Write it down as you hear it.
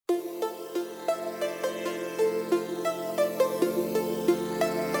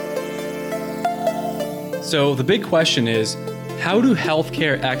So the big question is, how do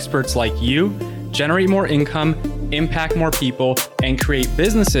healthcare experts like you generate more income, impact more people, and create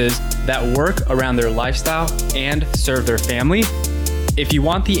businesses that work around their lifestyle and serve their family? If you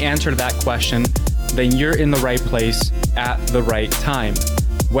want the answer to that question, then you're in the right place at the right time.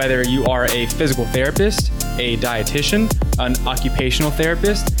 Whether you are a physical therapist, a dietitian, an occupational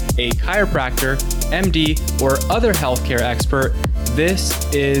therapist, a chiropractor, MD, or other healthcare expert,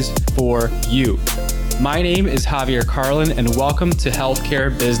 this is for you. My name is Javier Carlin, and welcome to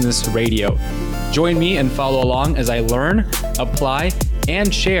Healthcare Business Radio. Join me and follow along as I learn, apply,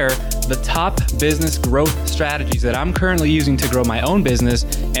 and share the top business growth strategies that I'm currently using to grow my own business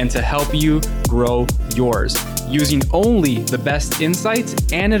and to help you grow yours, using only the best insights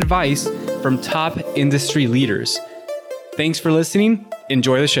and advice from top industry leaders. Thanks for listening.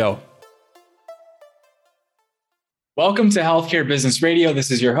 Enjoy the show. Welcome to Healthcare Business Radio. This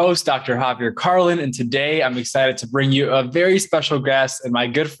is your host, Dr. Javier Carlin, and today I'm excited to bring you a very special guest and my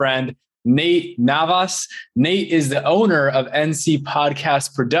good friend, Nate Navas. Nate is the owner of NC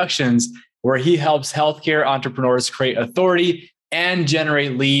Podcast Productions, where he helps healthcare entrepreneurs create authority and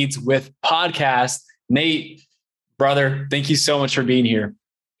generate leads with podcasts. Nate, brother, thank you so much for being here.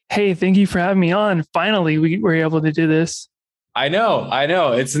 Hey, thank you for having me on. Finally, we were able to do this. I know.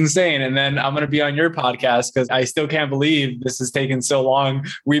 It's insane. And then I'm going to be on your podcast because I still can't believe this has taken so long.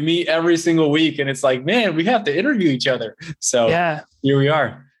 We meet every single week and it's like, man, we have to interview each other. So yeah, here we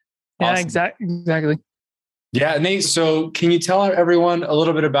are. Yeah, Awesome. Exactly. Yeah, Nate. So can you tell everyone a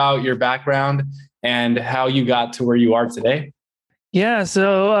little bit about your background and how you got to where you are today? Yeah.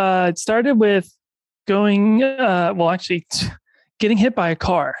 So it started with getting hit by a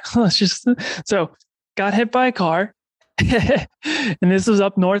car. Got hit by a car. And this was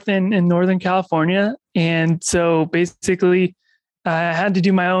up north in Northern California. And so basically I had to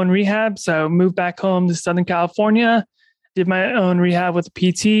do my own rehab. So I moved back home to Southern California, did my own rehab with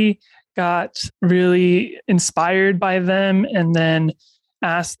a PT, got really inspired by them. And then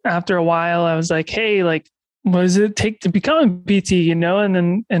asked after a while, I was like, hey, what does it take to become a PT,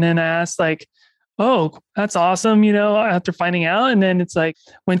 And then I asked oh, that's awesome, after finding out. And then it's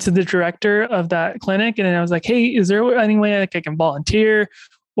went to the director of that clinic and I was like, hey, is there any way I can volunteer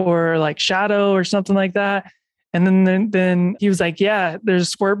or shadow or something like that? And then he was like, yeah, there's a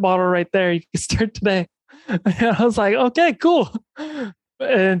squirt bottle right there. You can start today. And I was like, okay, cool.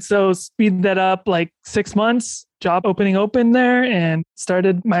 And so speed that up 6 months, job open there, and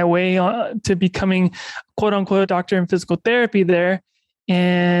started my way to becoming quote unquote doctor in physical therapy there.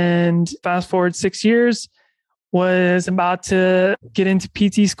 And fast forward 6 years, was about to get into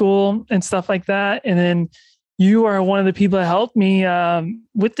PT school and stuff like that. And then you are one of the people that helped me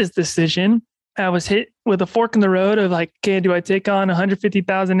with this decision. I was hit with a fork in the road of okay, do I take on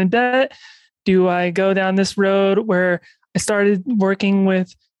 $150,000 in debt? Do I go down this road where I started working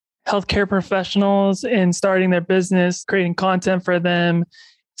with healthcare professionals and starting their business, creating content for them,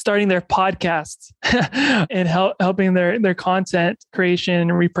 starting their podcasts and helping their content creation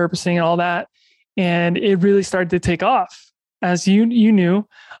and repurposing and all that. And it really started to take off, as you knew.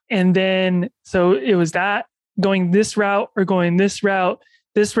 And then, so it was that going this route or going this route.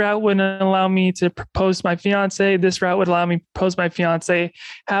 This route wouldn't allow me to propose my fiance. This route would allow me to propose my fiance,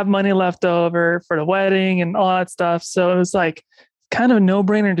 have money left over for the wedding and all that stuff. So it was kind of a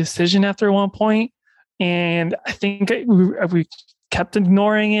no-brainer decision after one point. And I think we kept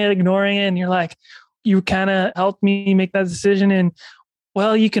ignoring it. And you kind of helped me make that decision. And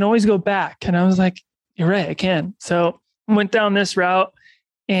well, you can always go back. And I was like, you're right, I can. So I went down this route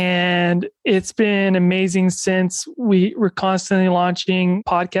and it's been amazing since. We're constantly launching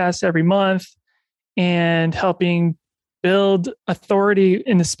podcasts every month and helping build authority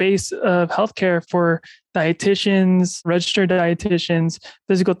in the space of healthcare for dietitians, registered dietitians,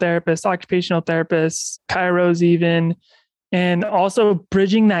 physical therapists, occupational therapists, chiros even. And also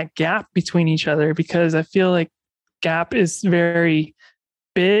bridging that gap between each other, because I feel like gap is very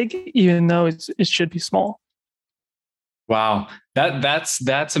big, even though it should be small. Wow.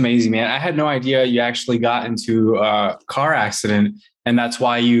 That's amazing, man. I had no idea you actually got into a car accident and that's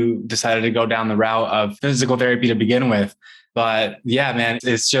why you decided to go down the route of physical therapy to begin with. But yeah, man,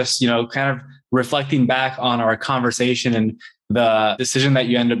 it's just, kind of reflecting back on our conversation and the decision that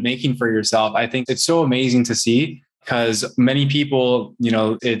you end up making for yourself. I think it's so amazing to see. Because many people,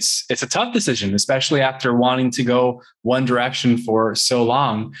 it's a tough decision, especially after wanting to go one direction for so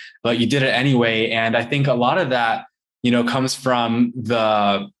long, but you did it anyway. And I think a lot of that, comes from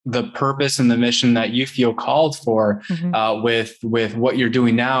the purpose and the mission that you feel called for with what you're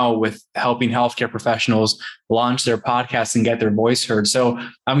doing now with helping healthcare professionals launch their podcasts and get their voice heard. So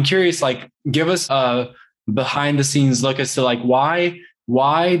I'm curious, give us a behind the scenes look as to like,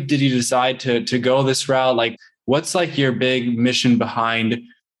 why did you decide to go this route? Like, what's like your big mission behind,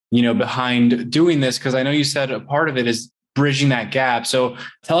 behind doing this? Cause I know you said a part of it is bridging that gap. So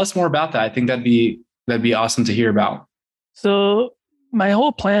tell us more about that. I think that'd be awesome to hear about. So my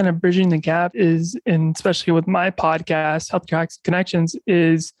whole plan of bridging the gap is, and especially with my podcast, Healthcare Connections,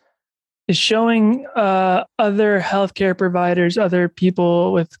 is showing other healthcare providers, other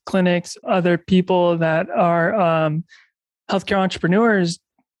people with clinics, other people that are healthcare entrepreneurs,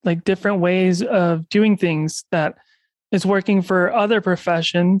 like different ways of doing things that is working for other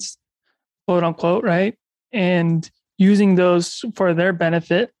professions, quote unquote, right? And using those for their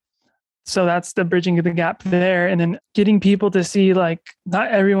benefit. So that's the bridging of the gap there. And then getting people to see like not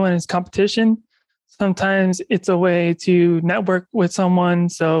everyone is competition. Sometimes it's a way to network with someone.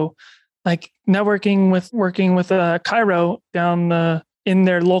 So like working with a chiro in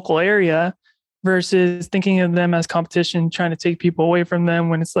their local area versus thinking of them as competition, trying to take people away from them,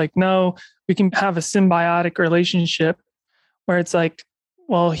 when it's like, no, we can have a symbiotic relationship where it's like,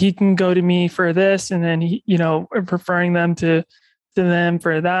 well, he can go to me for this, and then he, preferring them to them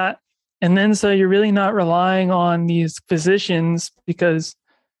for that. And then so you're really not relying on these physicians because,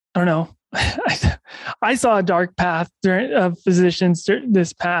 I don't know, I saw a dark path of physicians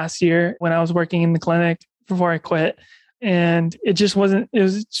this past year when I was working in the clinic before I quit. And it just wasn't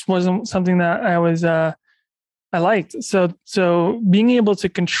something that I liked. So being able to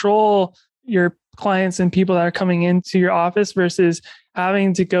control your clients and people that are coming into your office versus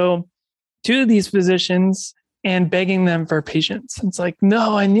having to go to these physicians and begging them for patients. It's like,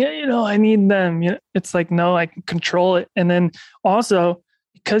 no, I need them. It's like, no, I can control it. And then also,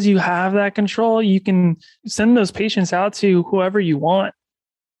 because you have that control, you can send those patients out to whoever you want,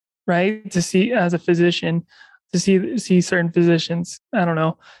 right? To see as a physician, to see certain physicians. I don't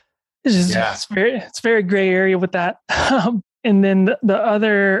know. It's just it's very gray area with that. And then the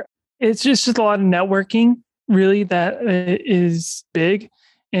other, it's just a lot of networking really that is big.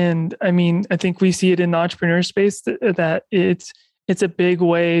 And I mean, I think we see it in the entrepreneur space that it's a big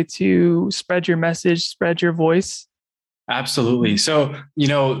way to spread your message, spread your voice. Absolutely. So,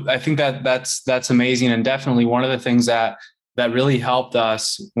 I think that's amazing. And definitely one of the things that really helped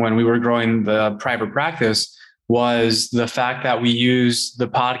us when we were growing the private practice was the fact that we use the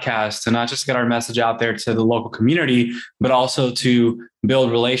podcast to not just get our message out there to the local community, but also to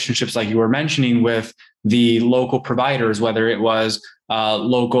build relationships like you were mentioning with the local providers, whether it was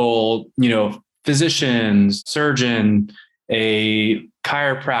local, physicians, surgeon, a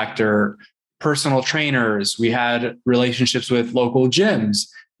chiropractor, personal trainers. We had relationships with local gyms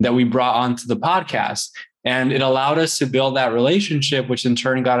that we brought onto the podcast. And it allowed us to build that relationship, which in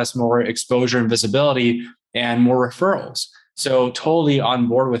turn got us more exposure and visibility and more referrals. So totally on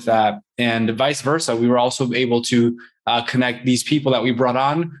board with that. And vice versa. We were also able to connect these people that we brought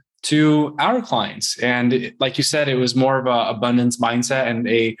on to our clients. And like you said, it was more of an abundance mindset and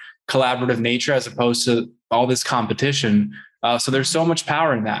a collaborative nature as opposed to all this competition. So there's so much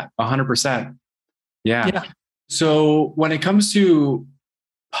power in that, 100%. Yeah. So when it comes to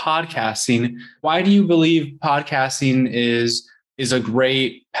podcasting, why do you believe podcasting is a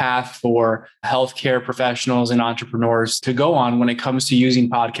great path for healthcare professionals and entrepreneurs to go on when it comes to using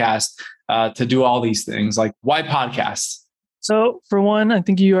podcasts to do all these things? Like, why podcasts? So for one, I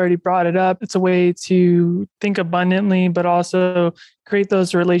think you already brought it up. It's a way to think abundantly, but also create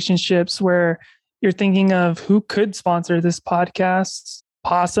those relationships where you're thinking of who could sponsor this podcast,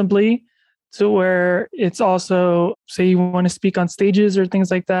 possibly, to where it's also, say you want to speak on stages or things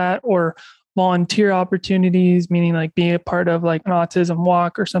like that, or volunteer opportunities, meaning like being a part of like an autism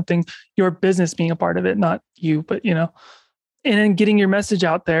walk or something, your business being a part of it, not you, but and then getting your message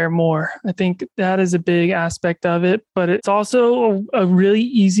out there more. I think that is a big aspect of it, but it's also a really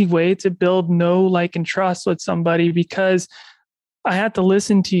easy way to build know, like, and trust with somebody, because I had to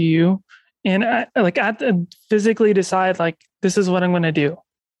listen to you and I had to physically decide like, this is what I'm going to do.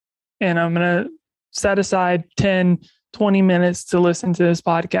 And I'm going to set aside 10, 20 minutes to listen to this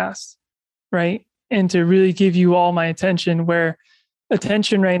podcast, right? And to really give you all my attention, where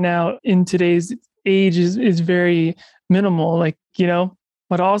attention right now in today's age is very minimal,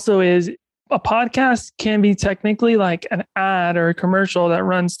 but also is a podcast can be technically like an ad or a commercial that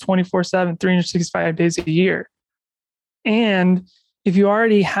runs 24/7, 365 days a year. And if you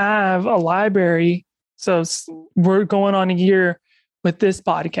already have a library, so we're going on a year with this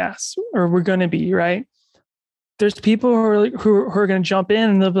podcast, or we're going to be, right? There's people who are going to jump in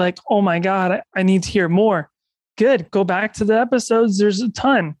and they'll be like, oh my God, I need to hear more. Good. Go back to the episodes. There's a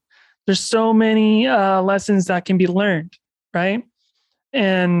ton. There's so many lessons that can be learned, right?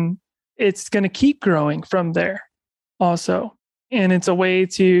 And it's going to keep growing from there also. And it's a way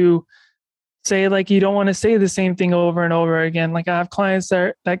to say, like, you don't want to say the same thing over and over again. Like I have clients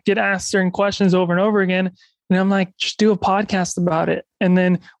that get asked certain questions over and over again. And I'm like, just do a podcast about it. And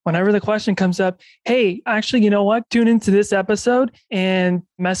then whenever the question comes up, hey, actually, you know what? Tune into this episode and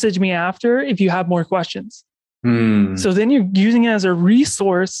message me after if you have more questions. So then you're using it as a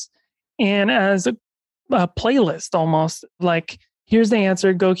resource and as a playlist almost. Like, here's the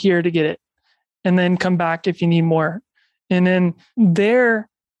answer, go here to get it. And then come back if you need more. And then there,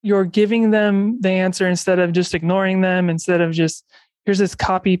 you're giving them the answer instead of just ignoring them, instead of just, here's this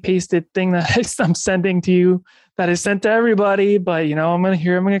copy pasted thing that I'm sending to you that is sent to everybody, but I'm going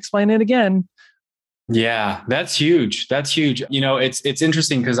to explain it again. Yeah, that's huge. That's huge. It's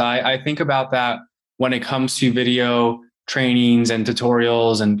interesting because I think about that when it comes to video trainings and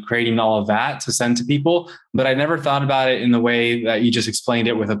tutorials and creating all of that to send to people. But I never thought about it in the way that you just explained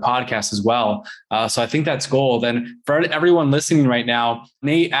it with a podcast as well. So I think that's gold. And for everyone listening right now,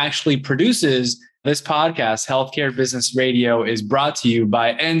 Nate actually produces this podcast. Healthcare Business Radio is brought to you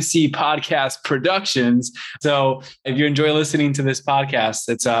by NC Podcast Productions. So if you enjoy listening to this podcast,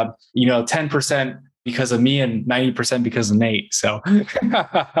 it's 10% because of me and 90% because of Nate. So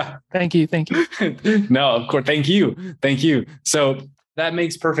thank you. No, of course. Thank you. So that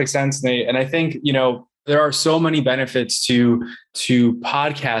makes perfect sense, Nate. And I think, there are so many benefits to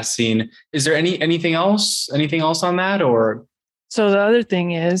podcasting. Is there anything else on that? Or so the other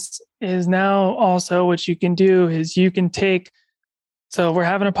thing is now also what you can do is you can take, so we're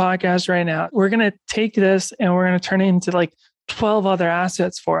having a podcast right now. We're going to take this and we're going to turn it into like 12 other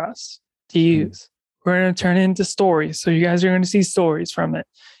assets for us to use. We're going to turn it into stories. So you guys are going to see stories from it.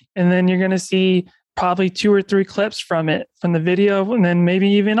 And then you're going to see probably 2 or 3 clips from it, from the video, and then maybe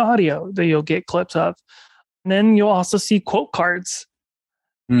even audio that you'll get clips of. And then you'll also see quote cards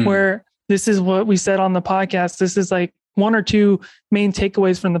where this is what we said on the podcast. This is like 1 or 2 main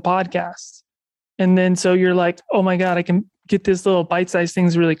takeaways from the podcast. And then so you're like, oh my God, I can get this little bite-sized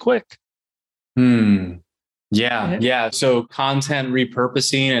things really quick. Yeah. So content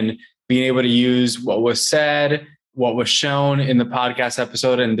repurposing and being able to use what was said, what was shown in the podcast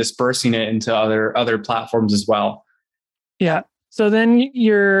episode, and dispersing it into other platforms as well. Yeah. So then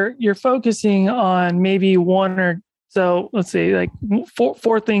you're focusing on maybe 1 or so, let's say like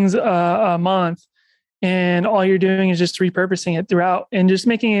 4 things a month, and all you're doing is just repurposing it throughout and just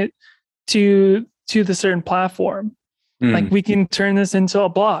making it to the certain platform. Like we can turn this into a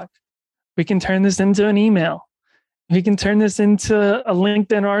blog. We can turn this into an email. We can turn this into a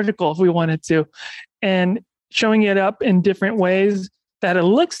LinkedIn article if we wanted to, and showing it up in different ways that it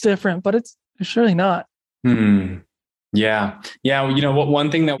looks different, but it's really not. Yeah.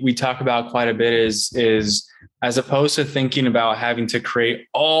 One thing that we talk about quite a bit is as opposed to thinking about having to create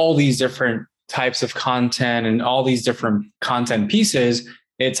all these different types of content and all these different content pieces,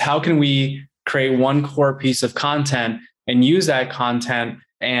 it's how can we create one core piece of content and use that content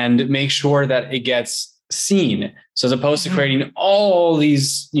and make sure that it gets seen. So as opposed to creating all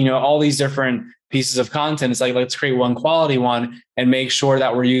these different pieces of content, it's like, let's create one quality one and make sure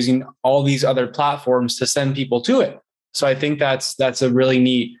that we're using all these other platforms to send people to it. So I think that's a really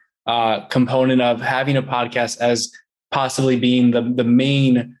neat component of having a podcast as possibly being the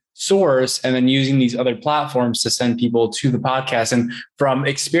main source, and then using these other platforms to send people to the podcast. And from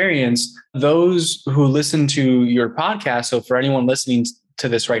experience, those who listen to your podcast, so for anyone listening to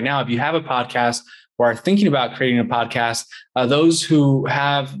this right now, if you have a podcast or are thinking about creating a podcast, those who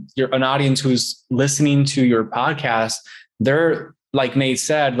have an audience who's listening to your podcast, they're, like Nate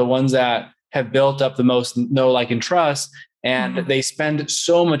said, the ones that have built up the most know, like, and trust. And they spend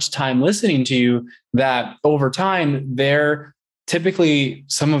so much time listening to you that over time, they're typically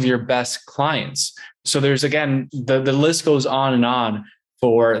some of your best clients. So there's, again, the list goes on and on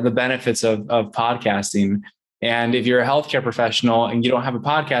for the benefits of podcasting. And if you're a healthcare professional and you don't have a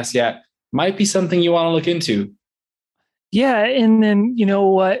podcast yet, might be something you want to look into. Yeah. And then,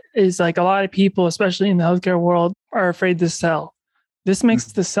 what is like a lot of people, especially in the healthcare world, are afraid to sell. This makes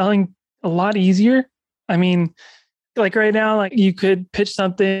the selling a lot easier. I mean, like right now, like you could pitch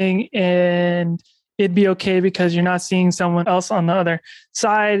something and it'd be okay because you're not seeing someone else on the other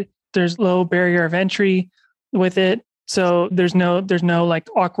side. There's low barrier of entry with it. So there's no like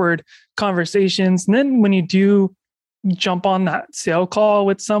awkward conversations. And then when you do jump on that sale call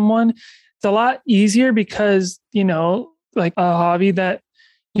with someone, it's a lot easier because, like a hobby that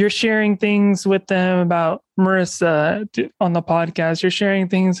you're sharing things with them about Marissa on the podcast. You're sharing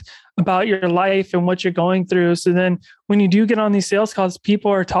things about your life and what you're going through. So then when you do get on these sales calls,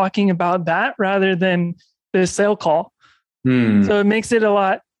 people are talking about that rather than the sale call. So it makes it a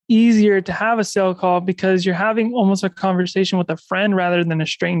lot easier to have a sale call because you're having almost a conversation with a friend rather than a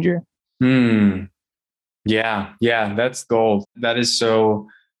stranger. Hmm. Yeah. Yeah. That's gold. That is so,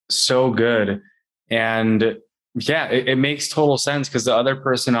 so good. And yeah, it makes total sense because the other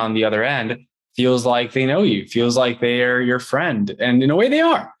person on the other end feels like they know you, feels like they are your friend. And in a way they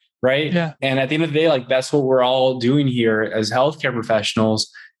are, right? Yeah. And at the end of the day, like that's what we're all doing here as healthcare professionals.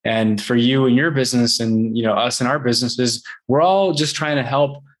 And for you and your business and, us and our businesses, we're all just trying to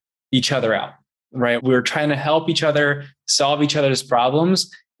help each other out, right? We're trying to help each other solve each other's problems.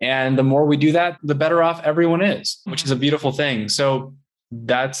 And the more we do that, the better off everyone is, which is a beautiful thing. So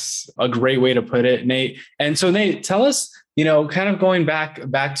that's a great way to put it, Nate. And so Nate, tell us, kind of going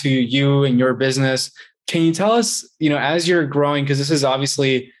back to you and your business, can you tell us, as you're growing, because this is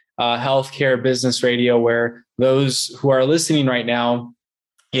obviously healthcare business radio where those who are listening right now,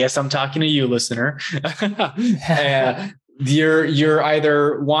 yes, I'm talking to you, listener. You're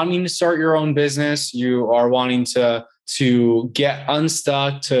either wanting to start your own business, you are wanting to get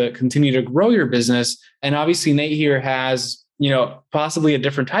unstuck, to continue to grow your business. And obviously Nate here has, possibly a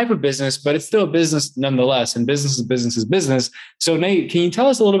different type of business, but it's still a business nonetheless. And business is business is business. So Nate, can you tell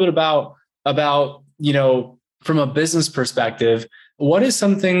us a little bit about, from a business perspective, what is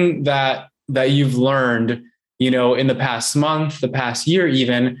something that you've learned, in the past month, the past year,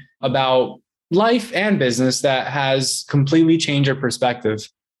 even about life and business that has completely changed your perspective?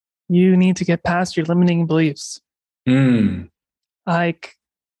 You need to get past your limiting beliefs. Like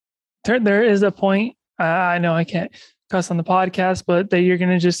there is a point, I know I can't cuss on the podcast, but that you're going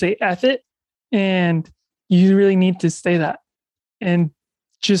to just say F it. And you really need to say that and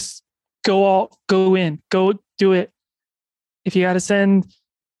just go in, go do it. If you got to send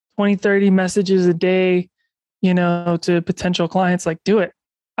 20, 30 messages a day, to potential clients, like do it.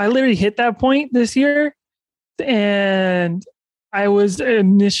 I literally hit that point this year and I was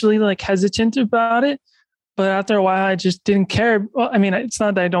initially like hesitant about it, but after a while I just didn't care. Well, I mean, it's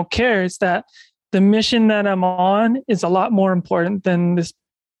not that I don't care. It's that the mission that I'm on is a lot more important than this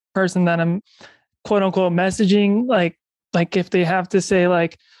person that I'm quote unquote messaging. Like if they have to say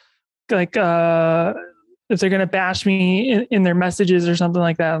like if they're going to bash me in their messages or something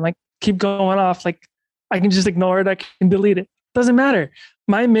like that, I'm like, keep going off. Like I can just ignore it. I can delete it. Doesn't matter.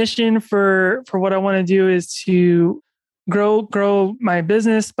 My mission for what I want to do is to grow my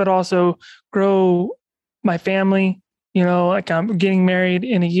business, but also grow my family. Like I'm getting married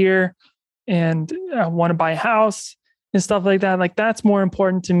in a year and I want to buy a house and stuff like that. Like that's more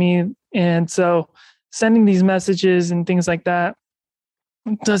important to me. And so sending these messages and things like that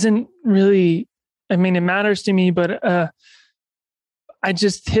doesn't really, I mean, it matters to me, but I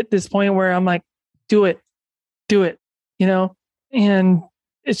just hit this point where I'm like, do it, and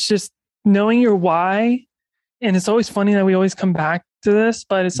it's just knowing your why. And it's always funny that we always come back to this,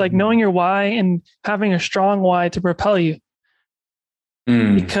 but it's like knowing your why and having a strong why to propel you.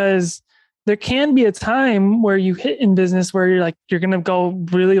 Because there can be a time where you hit in business where you're going to go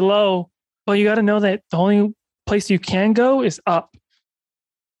really low, but you got to know that the only place you can go is up.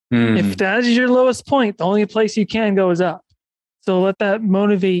 If that is your lowest point, the only place you can go is up. So let that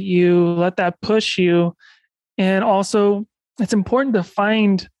motivate you, let that push you. And also it's important to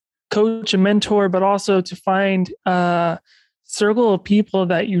find coach, a mentor, but also to find a circle of people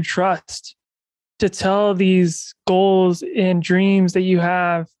that you trust to tell these goals and dreams that you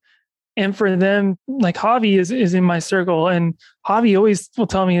have. And for them, like Javi is in my circle, and Javi always will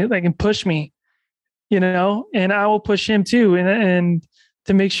tell me like and push me, and I will push him too. And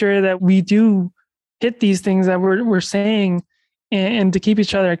to make sure that we do hit these things that we're saying and to keep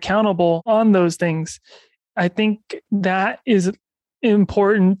each other accountable on those things. I think that is an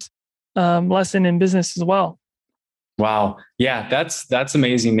important lesson in business as well. Wow. Yeah, that's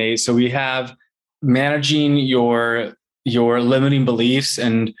amazing, Nate. So we have managing your limiting beliefs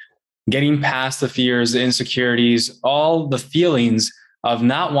and getting past the fears, the insecurities, all the feelings of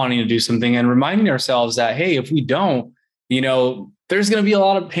not wanting to do something, and reminding ourselves that, hey, if we don't, there's going to be a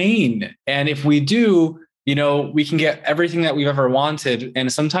lot of pain. And if we do, we can get everything that we've ever wanted.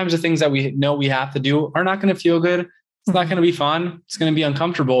 And sometimes the things that we know we have to do are not going to feel good. It's not going to be fun. It's going to be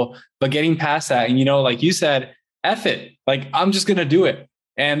uncomfortable, but getting past that. And, like you said, F it, like, I'm just going to do it.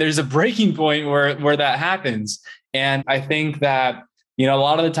 And there's a breaking point where that happens. And I think that, a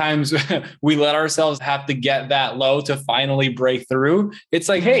lot of the times we let ourselves have to get that low to finally break through. It's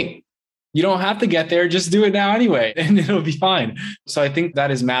like, hey, you don't have to get there. Just do it now anyway, and it'll be fine. So I think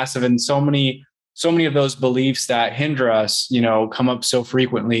that is massive. And so many of those beliefs that hinder us, come up so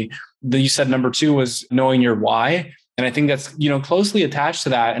frequently. You said number 2 was knowing your why. And I think that's, closely attached to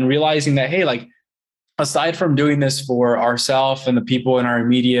that, and realizing that, hey, like aside from doing this for ourselves and the people in our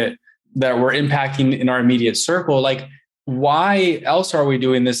immediate that we're impacting in our immediate circle, like why else are we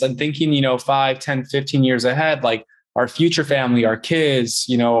doing this? I'm thinking, 5, 10, 15 years ahead, like our future family, our kids,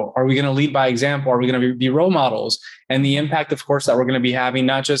 are we going to lead by example? Are we going to be role models? And the impact, of course, that we're going to be having,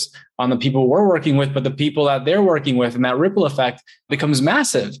 not just on the people we're working with, but the people that they're working with. And that ripple effect becomes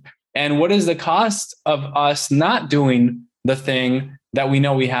massive. And what is the cost of us not doing the thing that we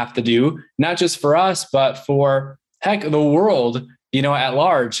know we have to do, not just for us, but for the world, at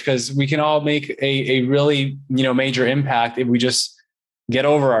large, because we can all make a really, major impact if we just get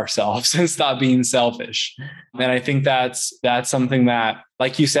over ourselves and stop being selfish. And I think that's something that,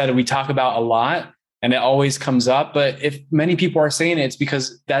 like you said, we talk about a lot and it always comes up. But if many people are saying it, it's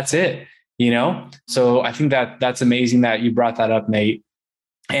because that's it, So I think that's amazing that you brought that up, Nate.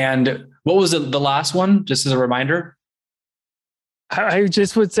 And what was the last one, just as a reminder? I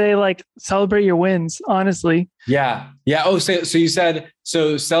just would say, like, celebrate your wins, honestly. Yeah. Oh, so you said,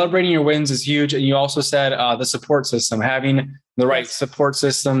 so celebrating your wins is huge. And you also said the support system, having the right support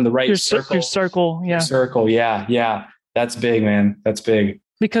system, the right circle. Your circle. Yeah. Your circle. Yeah. That's big, man. That's big.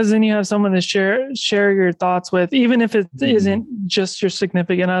 Because then you have someone to share your thoughts with, even if it isn't just your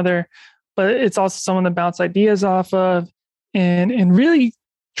significant other, but it's also someone to bounce ideas off of, and really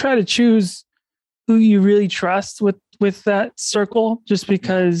try to choose who you really trust with that circle, just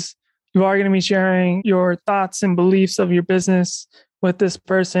because you are going to be sharing your thoughts and beliefs of your business with this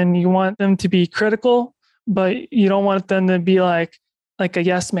person. You want them to be critical, but you don't want them to be like a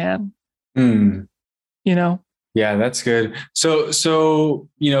yes man. Yeah, that's good. So,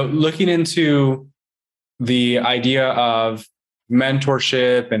 looking into the idea of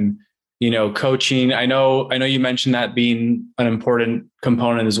mentorship and, coaching, I know you mentioned that being an important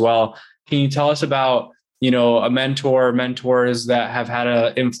component as well. Can you tell us about, a mentors that have had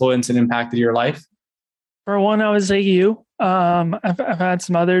an influence and impacted your life? For one, I would say you. I've had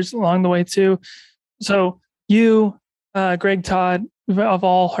some others along the way too. So you, Greg Todd, we've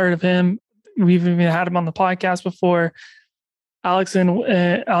all heard of him. We've even had him on the podcast before. Alex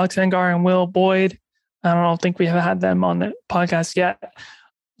Engar and Will Boyd. I don't think we have had them on the podcast yet.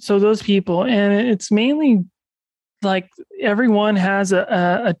 So those people, and it's mainly like everyone has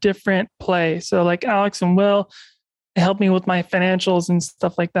a different play. So like Alex and Will help me with my financials and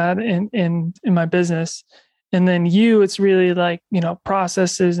stuff like that in my business. And then it's really like,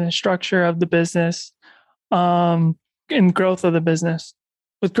 processes and structure of the business, and growth of the business.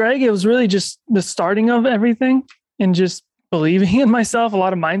 With Greg, it was really just the starting of everything and just believing in myself, a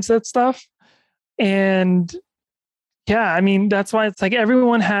lot of mindset stuff. And yeah, I mean, that's why it's like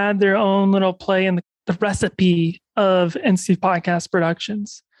everyone had their own little play in the recipe of NC Podcast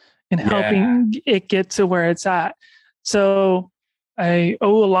Productions and helping it get to where it's at. So I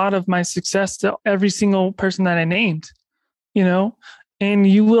owe a lot of my success to every single person that I named, and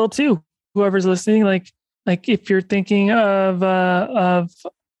you will too, whoever's listening. Like if you're thinking of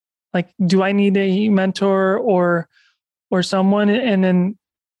like, do I need a mentor or someone? And then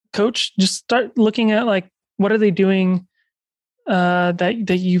coach, just start looking at like, what are they doing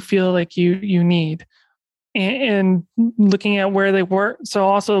that you feel like you need, and looking at where they were. So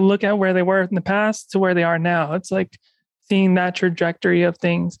also look at where they were in the past to where they are now. It's like seeing that trajectory of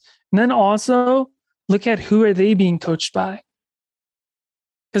things. And then also look at who are they being coached by?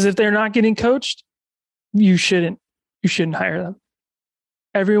 Because if they're not getting coached, you shouldn't hire them.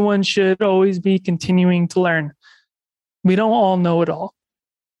 Everyone should always be continuing to learn. We don't all know it all,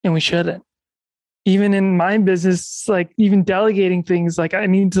 and we shouldn't. Even in my business, like even delegating things, like I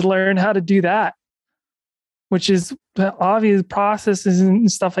need to learn how to do that, which is the obvious processes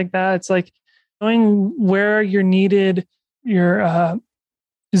and stuff like that. It's like knowing where you're needed, your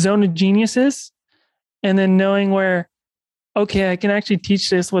zone of genius is, and then knowing where, okay, I can actually teach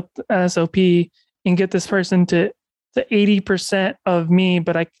this with SOP and get this person to 80% of me,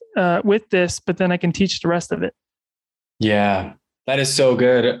 but with this, but then I can teach the rest of it. Yeah, that is so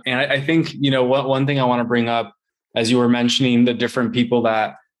good. And I think, one thing I want to bring up, as you were mentioning, the different people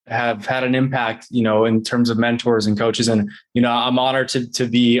that have had an impact, in terms of mentors and coaches. And, I'm honored to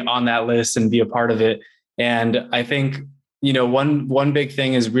be on that list and be a part of it. And I think, one big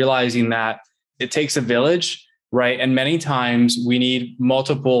thing is realizing that it takes a village, right? And many times we need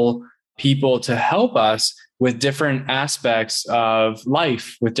multiple people to help us with different aspects of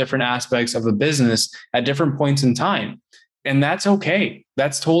life, with different aspects of the business at different points in time. And that's okay.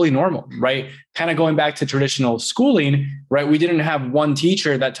 That's totally normal, right? Kind of going back to traditional schooling, right? We didn't have one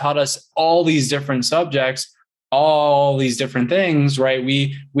teacher that taught us all these different subjects all these different things, right?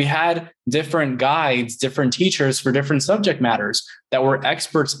 We had different guides, different teachers for different subject matters that were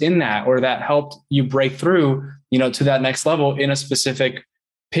experts in that, or that helped you break through, to that next level in a specific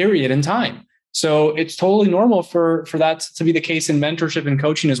period in time. So it's totally normal for that to be the case in mentorship and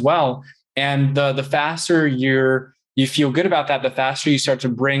coaching as well. And the faster you feel good about that, the faster you start to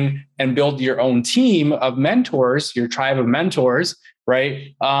bring and build your own team of mentors, your tribe of mentors,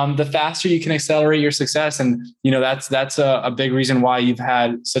 right? The faster you can accelerate your success. And, that's a big reason why you've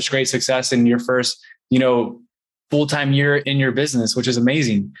had such great success in your first, full-time year in your business, which is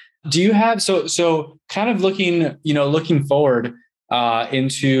amazing. Do you have, so kind of looking forward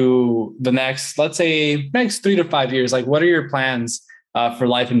into the next, let's say next 3 to 5 years, like what are your plans for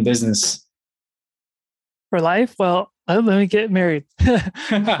life and business? For life? Well, let me get married.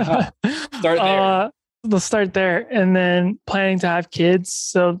 Start there. Let's start there. And then planning to have kids.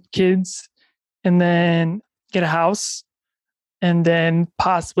 So kids, and then get a house, and then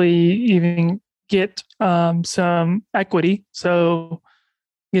possibly even get some equity. So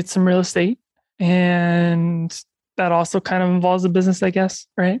get some real estate. And that also kind of involves a business, I guess.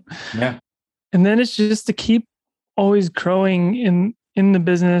 Right. Yeah. And then it's just to keep always growing in the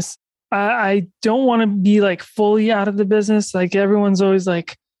business. I don't want to be like fully out of the business. Like everyone's always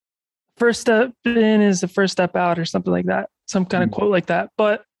like, first step in is the first step out, or something like that. Some kind of quote like that.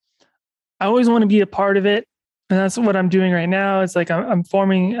 But I always want to be a part of it. And that's what I'm doing right now. It's like I'm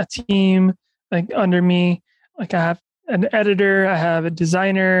forming a team like under me. Like I have an editor, I have a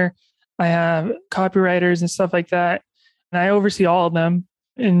designer, I have copywriters and stuff like that. And I oversee all of them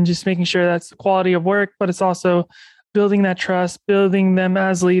and just making sure that's the quality of work, but it's also building that trust, building them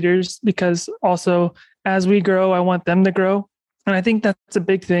as leaders, because also as we grow, I want them to grow. And I think that's a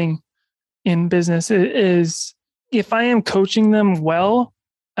big thing in business is if I am coaching them well,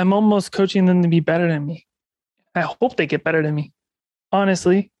 I'm almost coaching them to be better than me. I hope they get better than me.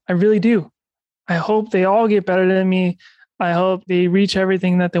 Honestly, I really do. I hope they all get better than me. I hope they reach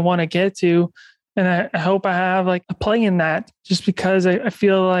everything that they want to get to. And I hope I have like a play in that, just because I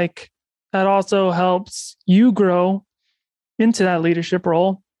feel like that also helps you grow into that leadership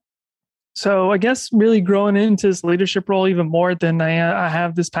role. So I guess really growing into this leadership role even more than I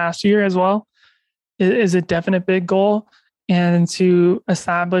have this past year as well is a definite big goal. And to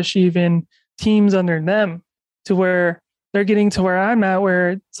establish even teams under them to where they're getting to where I'm at,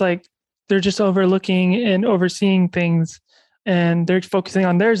 where it's like they're just overlooking and overseeing things and they're focusing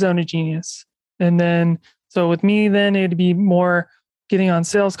on their zone of genius. And then, so with me, then it'd be more getting on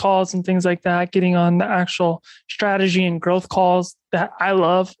sales calls and things like that, getting on the actual strategy and growth calls that I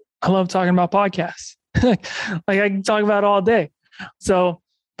love. I love talking about podcasts. Like I can talk about it all day. So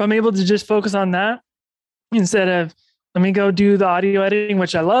if I'm able to just focus on that instead of let me go do the audio editing,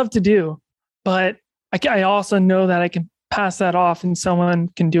 which I love to do, but I also know that I can pass that off and someone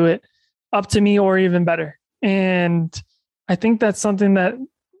can do it up to me or even better. And I think that's something that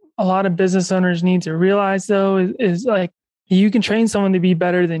a lot of business owners need to realize, though, is like you can train someone to be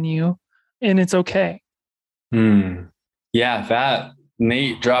better than you, and it's okay. Yeah, that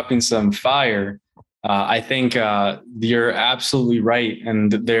Nate dropping some fire. I think you're absolutely right.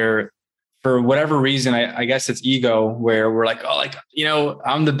 And there, for whatever reason, I guess it's ego, where we're like, oh, like,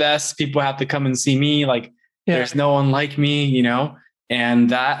 I'm the best. People have to come and see me. Like, there's no one like me, and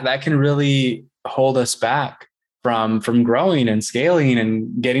that can really hold us back from growing and scaling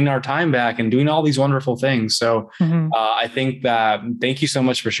and getting our time back and doing all these wonderful things. So I think that thank you so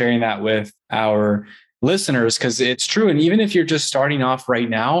much for sharing that with our listeners, because it's true. And even if you're just starting off right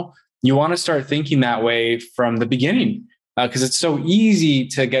now, you want to start thinking that way from the beginning, because it's so easy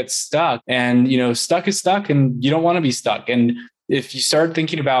to get stuck, and, stuck is stuck and you don't want to be stuck. And if you start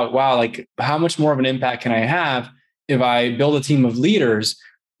thinking about, wow, like how much more of an impact can I have if I build a team of leaders,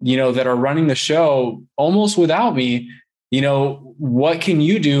 that are running the show almost without me, what can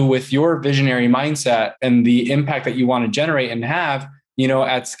you do with your visionary mindset and the impact that you want to generate and have,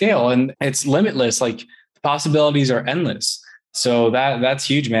 at scale? And it's limitless. Like the possibilities are endless. So that's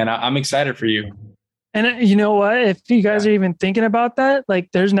huge, man. I'm excited for you. And you know what? If you guys are even thinking about that, like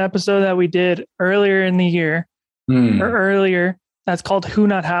there's an episode that we did earlier in the year or earlier that's called Who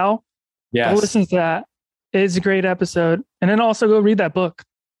Not How. Yeah. Go listen to that. It's a great episode. And then also go read that book.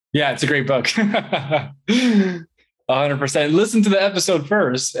 Yeah, it's a great book. 100%. Listen to the episode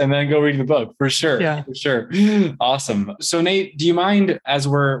first and then go read the book for sure. Yeah, for sure. Awesome. So Nate, do you mind, as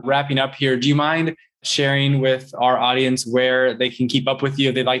we're wrapping up here, do you mind sharing with our audience where they can keep up with you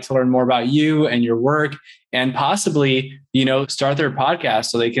if they'd like to learn more about you and your work, and possibly, start their podcast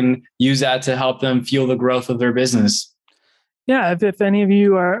so they can use that to help them fuel the growth of their business? Yeah, if any of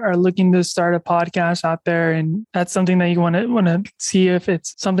you are looking to start a podcast out there and that's something that you want to see if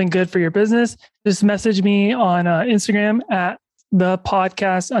it's something good for your business, just message me on Instagram at the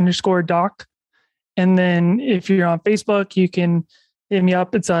podcast_doc. And then if you're on Facebook, you can hit me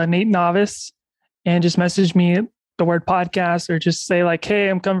up. It's Nate Novice, and just message me the word podcast, or just say like, hey,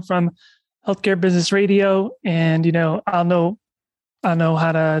 I'm coming from Healthcare Business Radio, and I'll know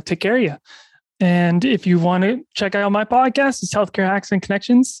how to take care of you. And if you want to check out my podcast, it's Healthcare Hacks and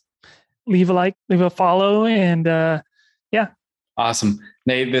Connections. Leave a like, leave a follow, and yeah. Awesome.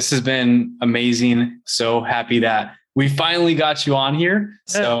 Nate, this has been amazing. So happy that we finally got you on here.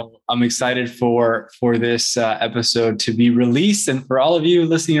 So I'm excited for this episode to be released. And for all of you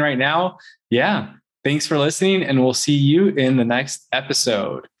listening right now, thanks for listening, and we'll see you in the next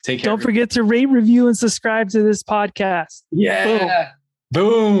episode. Take care. Don't forget to rate, review, and subscribe to this podcast. Yeah.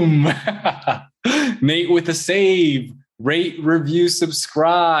 Boom. Nate with a save. Rate, review,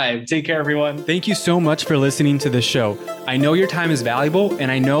 subscribe. Take care, everyone. Thank you so much for listening to the show. I know your time is valuable,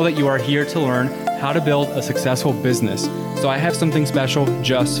 and I know that you are here to learn how to build a successful business. So I have something special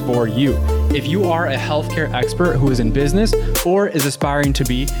just for you. If you are a healthcare expert who is in business or is aspiring to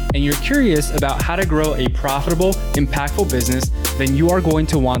be, and you're curious about how to grow a profitable, impactful business, then you are going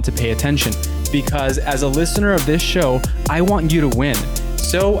to want to pay attention, because as a listener of this show, I want you to win.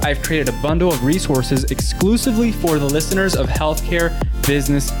 So I've created a bundle of resources exclusively for the listeners of Healthcare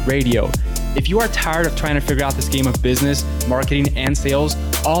Business Radio. If you are tired of trying to figure out this game of business, marketing, and sales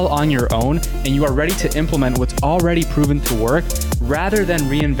all on your own, and you are ready to implement what's already proven to work, rather than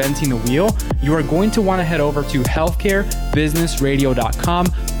reinventing the wheel, you are going to want to head over to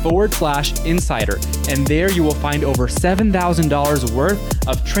healthcarebusinessradio.com/insider. And there you will find over $7,000 worth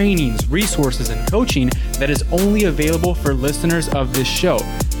of trainings, resources, and coaching that is only available for listeners of this show.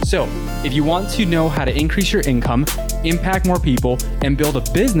 So if you want to know how to increase your income, impact more people, and build a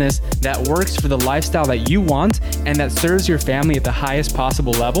business that works for the lifestyle that you want and that serves your family at the highest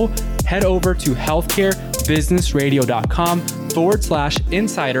possible level, head over to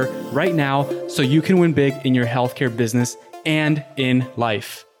healthcarebusinessradio.com/insider right now, so you can win big in your healthcare business and in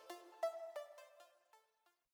life.